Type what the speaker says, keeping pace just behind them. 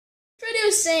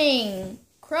Introducing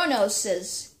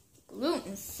Kronos'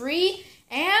 gluten-free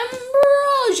AmbrosOs.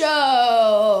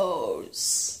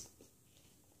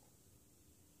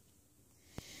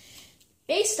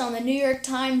 Based on the New York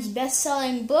Times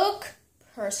best-selling book,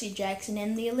 Percy Jackson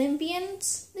and the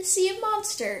Olympians, The Sea of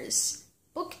Monsters,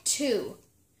 Book 2,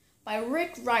 by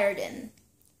Rick Riordan.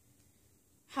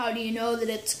 How do you know that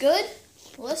it's good?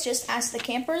 Well, let's just ask the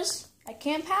campers at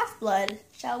Camp Half-Blood,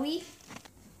 shall we?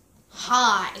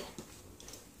 Hi.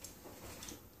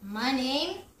 My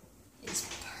name is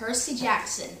Percy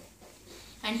Jackson,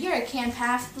 and here at Camp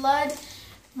Half-Blood,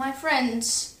 my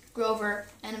friends Grover,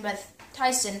 Annabeth,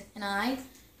 Tyson, and I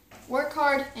work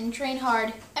hard and train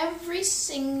hard every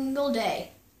single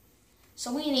day.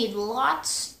 So we need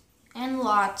lots and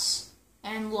lots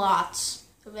and lots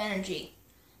of energy.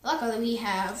 Luckily we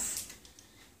have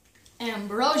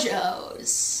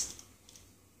AmbrosOs.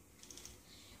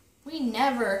 We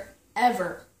never,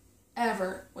 ever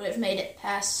would have made it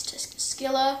past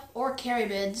Skilla or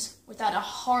Caribids without a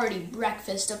hearty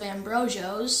breakfast of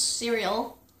AmbrosOs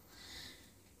cereal.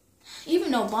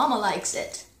 Even Obama likes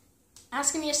it.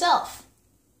 Ask him yourself.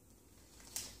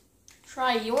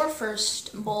 Try your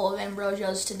first bowl of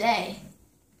AmbrosOs today.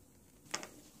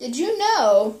 Did you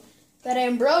know that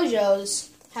AmbrosOs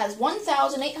has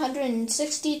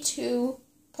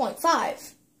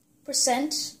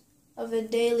 1,862.5% of a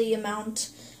daily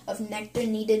amount of nectar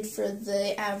needed for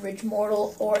the average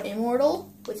mortal or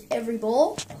immortal with every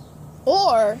bowl,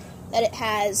 or that it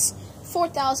has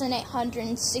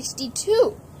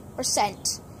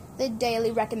 4,862% the daily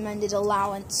recommended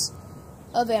allowance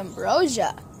of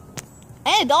ambrosia.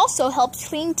 And it also helps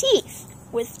clean teeth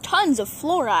with tons of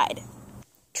fluoride.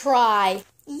 Try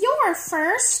your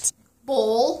first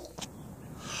bowl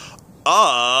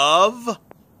of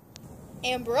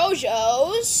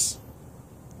AmbrosOs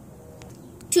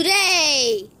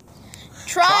today.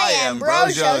 Try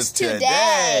AmbrosOs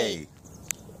today.